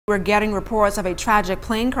We're getting reports of a tragic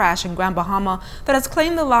plane crash in Grand Bahama that has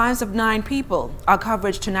claimed the lives of 9 people. Our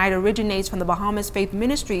coverage tonight originates from the Bahamas Faith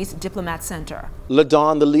Ministries Diplomat Center.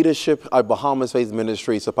 LaDon, the leadership at Bahamas Faith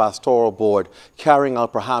Ministries, a pastoral board, carrying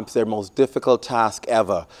out perhaps their most difficult task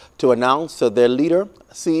ever to announce that their leader,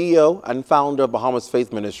 CEO and founder of Bahamas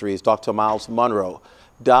Faith Ministries, Dr. Myles Munroe,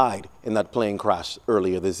 died in that plane crash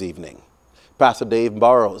earlier this evening. Pastor Dave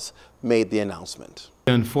Burrows made the announcement.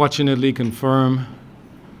 Unfortunately confirm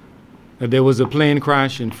that there was a plane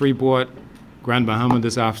crash in Freeport, Grand Bahama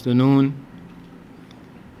this afternoon.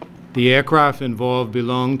 The aircraft involved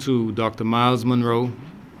belonged to Dr. Myles Munroe,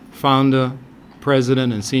 founder,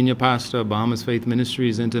 president, and senior pastor of Bahamas Faith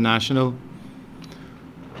Ministries International,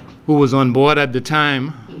 who was on board at the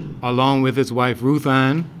time, along with his wife Ruth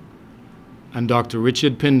and Dr.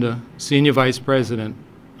 Richard Pinder, senior vice president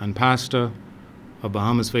and pastor of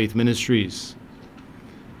Bahamas Faith Ministries.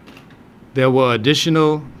 There were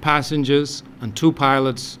additional passengers and 2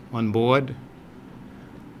 pilots on board.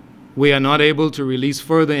 We are not able to release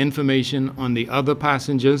further information on the other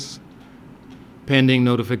passengers, pending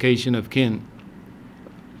notification of kin.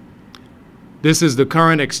 This is the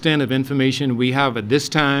current extent of information we have at this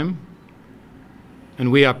time,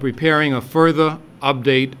 and we are preparing a further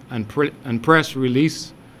update and press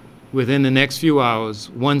release within the next few hours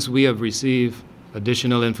once we have received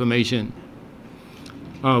additional information.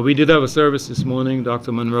 We did have a service this morning.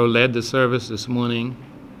 Dr. Munroe led the service this morning,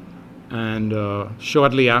 and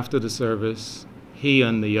shortly after the service, he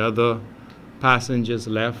and the other passengers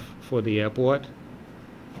left for the airport,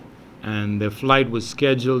 and their flight was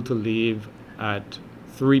scheduled to leave at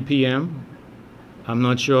 3 p.m. I'm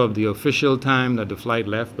not sure of the official time that the flight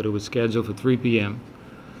left, but it was scheduled for 3 p.m.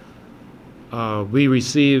 We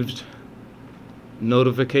received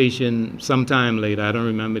notification sometime later. I don't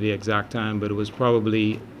remember the exact time, but it was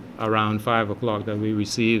probably around 5 o'clock that we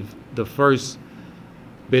received the first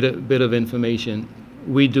bit of information.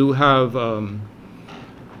 We do have a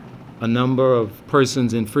number of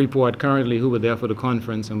persons in Freeport currently who were there for the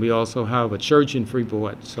conference, and we also have a church in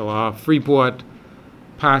Freeport. So our Freeport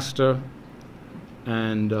pastor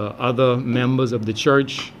and other members of the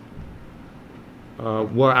church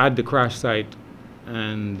were at the crash site,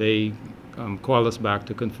 and they call us back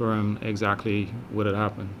to confirm exactly what had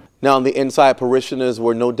happened. Now, on the inside, parishioners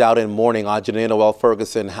were no doubt in mourning. Our Janine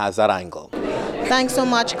Noel-Ferguson has that angle. Thanks so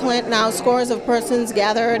much, Clint. Now, scores of persons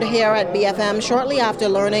gathered here at BFM shortly after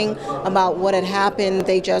learning about what had happened.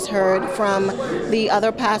 They just heard from the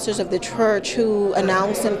other pastors of the church who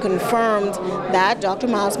announced and confirmed that Dr.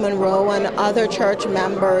 Myles Munroe and other church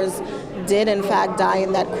members did in fact die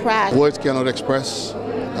in that crash. Words cannot express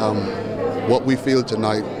what we feel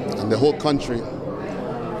tonight, and the whole country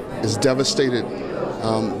is devastated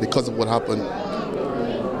because of what happened.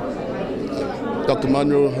 Dr.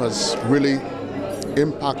 Munroe has really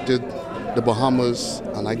impacted the Bahamas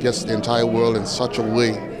and I guess the entire world in such a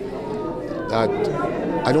way that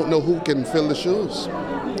I don't know who can fill the shoes.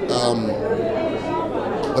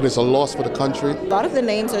 But it's a loss for the country. A lot of the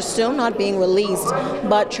names are still not being released,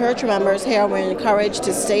 but church members here were encouraged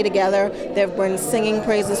to stay together. They've been singing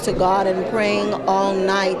praises to God and praying all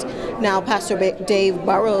night. Now, Pastor Dave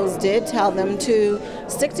Burrows did tell them to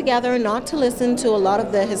stick together, not to listen to a lot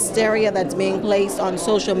of the hysteria that's being placed on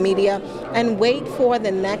social media, and wait for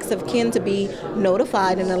the next of kin to be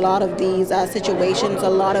notified in a lot of these situations. A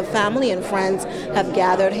lot of family and friends have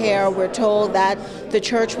gathered here. We're told that the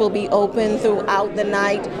church will be open throughout the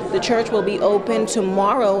night. The church will be open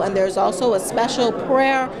tomorrow, and there's also a special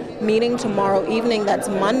prayer meeting tomorrow evening, that's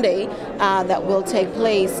Monday, that will take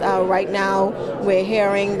place. Right now, we're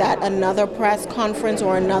hearing that another press conference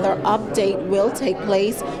or another update will take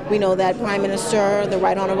place. We know that Prime Minister, the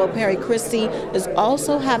Right Honorable Perry Christie, is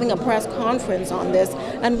also having a press conference on this,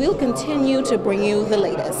 and we'll continue to bring you the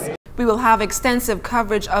latest. We will have extensive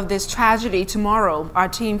coverage of this tragedy tomorrow. Our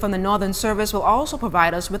team from the Northern Service will also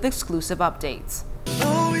provide us with exclusive updates.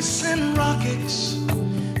 Though we send rockets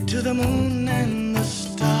to the moon and the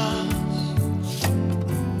stars,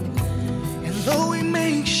 and though we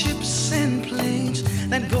make ships and planes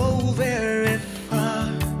that go very far,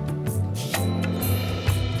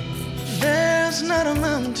 there's not a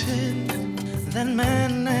mountain that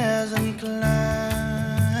man hasn't climbed,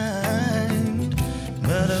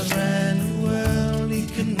 but a brand new world he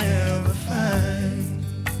could never find.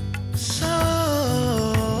 So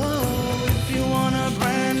if you want a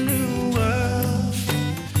brand new world,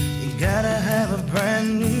 you gotta have a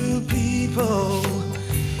brand new people.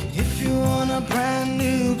 If you want a brand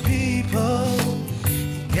new people,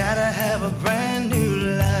 you gotta have a brand new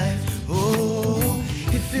life. Oh,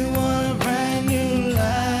 if you want a brand new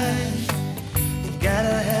life, you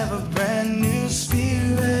gotta have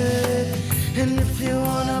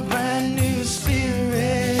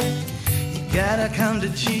to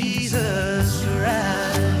Jesus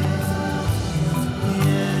right.